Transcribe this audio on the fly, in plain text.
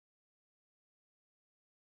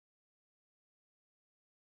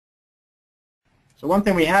So one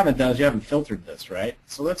thing we haven't done is you haven't filtered this, right?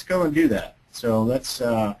 So let's go and do that. So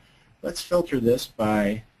let's filter this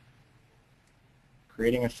by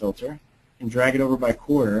creating a filter and drag it over by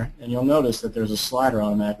quarter, and you'll notice that there's a slider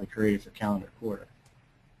automatically created for calendar quarter.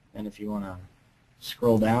 And if you want to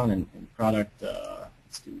scroll down and product,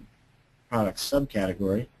 let's do product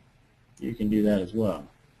subcategory, you can do that as well.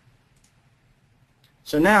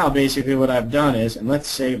 So now basically what I've done is, and let's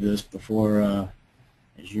save this before,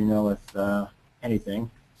 as you know with anything,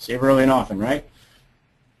 save early and often, right?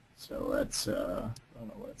 So let's, I don't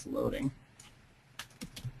know what it's loading.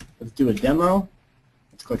 Let's do a demo.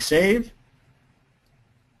 Let's click Save.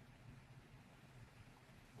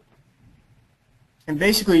 And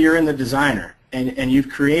basically you're in the designer, and you've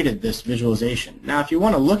created this visualization. Now if you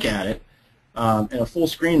want to look at it in a full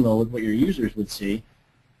screen mode, what your users would see,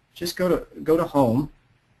 just go to Home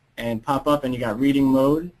and pop up, and you got reading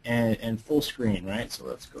mode and full screen, right? So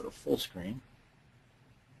let's go to full screen.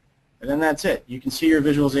 And then that's it. You can see your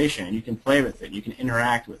visualization, and you can play with it. You can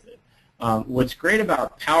interact with it. What's great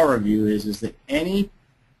about Power View is that any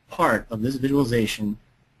part of this visualization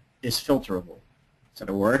is filterable. Is that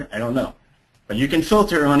a word? I don't know. But you can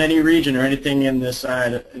filter on any region or anything in this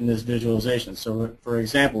visualization. So for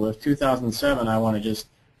example, if 2007, I want to just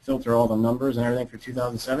filter all the numbers and everything for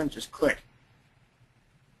 2007, just click.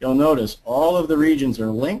 You'll notice all of the regions are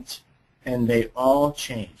linked, and they all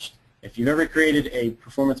changed. If you've ever created a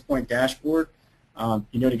performance point dashboard,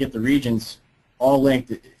 you know, to get the regions all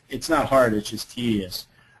linked, it's not hard, it's just tedious.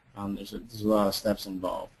 There's a lot of steps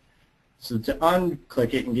involved. So to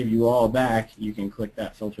unclick it and give you all back, you can click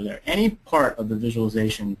that filter there. Any part of the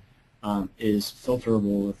visualization is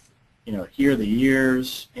filterable with, you know, here are the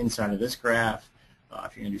years inside of this graph.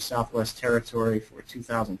 If you're going to do Southwest Territory for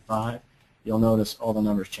 2005, you'll notice all the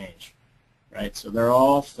numbers change, right? So they're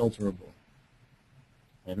all filterable.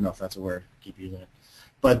 I don't know if that's a word. Keep using it.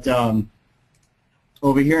 But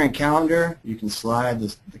over here in calendar, you can slide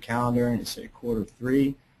the calendar and you say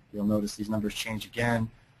Q3. You'll notice these numbers change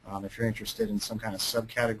again. If you're interested in some kind of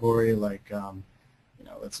subcategory, like you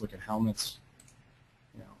know, let's look at helmets.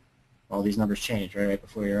 You know, all these numbers change right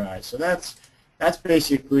before your eyes. So that's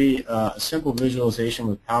basically a simple visualization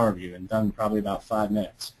with Power View, and done in probably about 5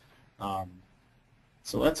 minutes.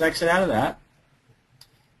 So let's exit out of that.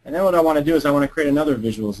 And then what I want to do is I want to create another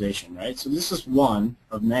visualization, right? So this is one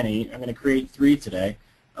of many. I'm going to create 3 today.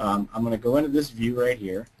 I'm going to go into this view right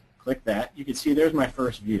here, click that. You can see there's my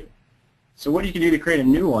first view. So what you can do to create a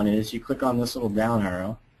new one is you click on this little down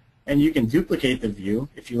arrow, and you can duplicate the view.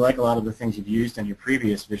 If you like a lot of the things you've used in your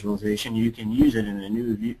previous visualization, you can use it in a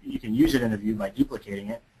new view. You can use it in a view by duplicating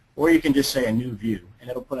it, or you can just say a new view, and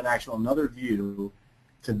it'll put another view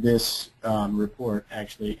to this report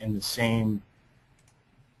actually in the same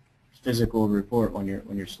physical report when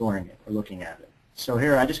you're storing it or looking at it. So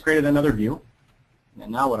here I just created another view,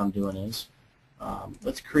 and now what I'm doing is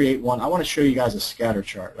let's create one. I want to show you guys a scatter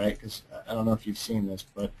chart, right? Because I don't know if you've seen this,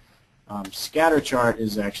 but scatter chart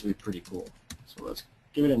is actually pretty cool. So let's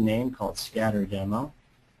give it a name called Scatter Demo.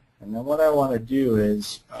 And then what I want to do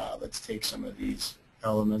is let's take some of these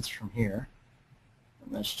elements from here,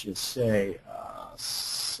 and let's just say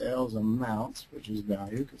sales amount, which is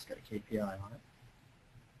value because it's got a KPI on it.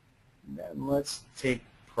 And then let's take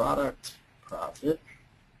product profit.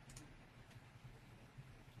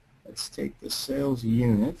 Let's take the sales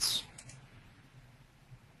units,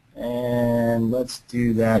 and let's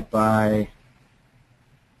do that by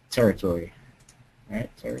territory, right?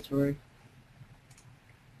 Territory.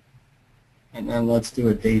 And then let's do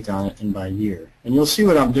a date on it and by year. And you'll see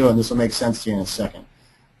what I'm doing. This will make sense to you in a second.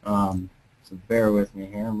 So bear with me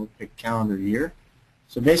here. I'm going to pick calendar year.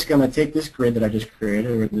 So basically I'm going to take this grid that I just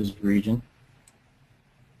created, or this region,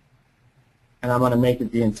 and I'm going to make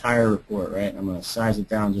it the entire report, right? I'm going to size it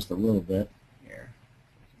down just a little bit. Here,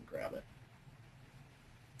 I can grab it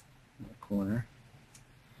in the corner.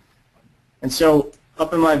 And so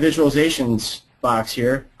up in my visualizations box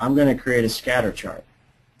here, I'm going to create a scatter chart.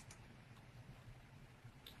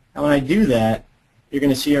 Now when I do that, you're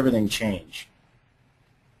going to see everything change.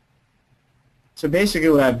 So basically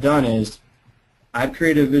what I've done is I've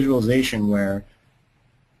created a visualization where,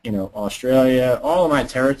 you know, Australia, all of my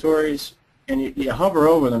territories, and you hover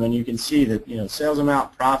over them and you can see that, you know, sales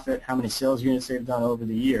amount, profit, how many sales units they've done over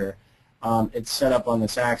the year. It's set up on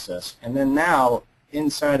this axis. And then now,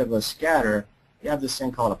 inside of a scatter, you have this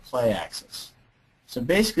thing called a play axis. So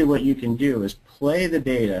basically what you can do is play the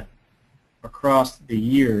data across the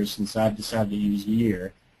years, since I've decided to use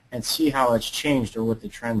year, and see how it's changed or what the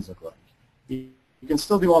trends look like. You can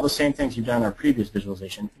still do all the same things you've done in our previous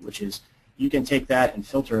visualization, which is you can take that and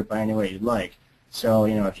filter it by any way you'd like. So,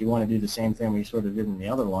 if you want to do the same thing we sort of did in the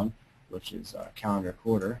other one, which is calendar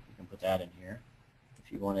quarter, you can put that in here.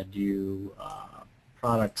 If you want to do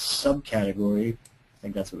product subcategory, I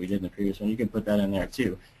think that's what we did in the previous one, you can put that in there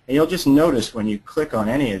too. And you'll just notice when you click on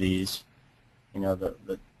any of these,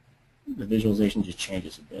 the visualization just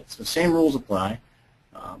changes a bit. So same rules apply.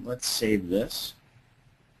 Let's save this.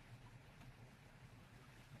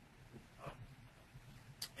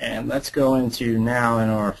 And let's go into now in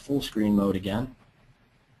our full screen mode again.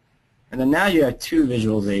 And then now you have two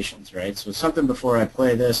visualizations, right? So something before I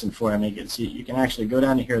play this and before I make it, see, you can actually go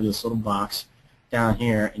down to here, this little box down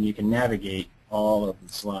here, and you can navigate all of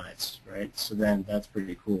the slides, right? So then that's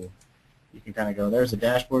pretty cool. You can kind of go, there's the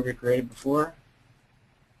dashboard we created before,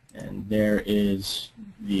 and there is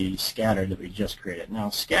the scatter that we just created. Now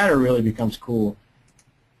scatter really becomes cool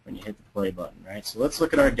when you hit the play button, right? So let's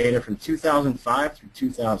look at our data from 2005 through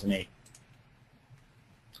 2008.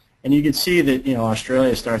 And you can see that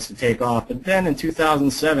Australia starts to take off, but then in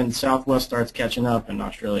 2007 Southwest starts catching up and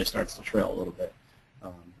Australia starts to trail a little bit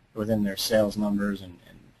within their sales numbers and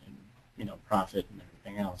profit and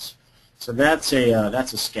everything else. So that's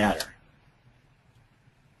a scatter.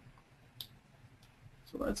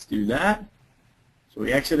 So let's do that. So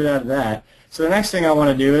we exited out of that. So the next thing I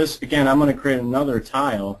want to do is, again, I'm going to create another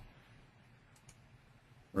tile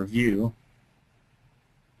review.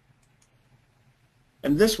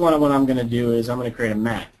 And this one, what I'm going to do is I'm going to create a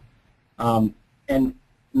map. And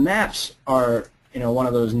maps are one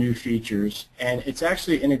of those new features, and it's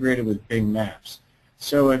actually integrated with Bing Maps.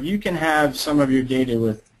 So if you can have some of your data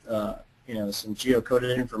with some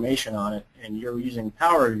geocoded information on it, and you're using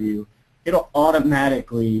Power View, it'll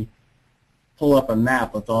automatically pull up a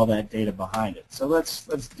map with all that data behind it. So let's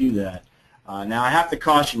do that. Now I have to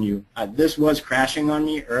caution you, this was crashing on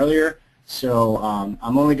me earlier, so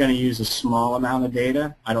I'm only going to use a small amount of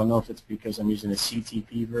data. I don't know if it's because I'm using a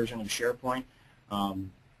CTP version of SharePoint,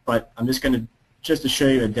 but I'm just going to show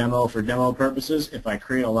you a demo for demo purposes. If I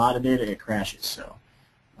create a lot of data, it crashes. So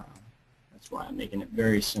that's why I'm making it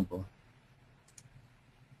very simple.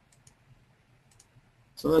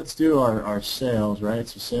 So let's do our sales, right?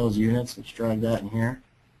 So sales units, let's drag that in here.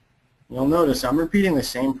 You'll notice I'm repeating the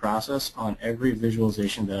same process on every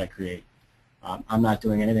visualization that I create. I'm not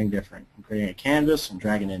doing anything different. I'm creating a canvas, I'm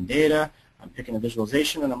dragging in data, I'm picking a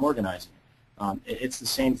visualization, and I'm organizing it. It's the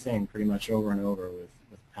same thing pretty much over and over with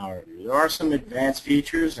Power View. There are some advanced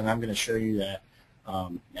features, and I'm going to show you that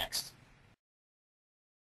next.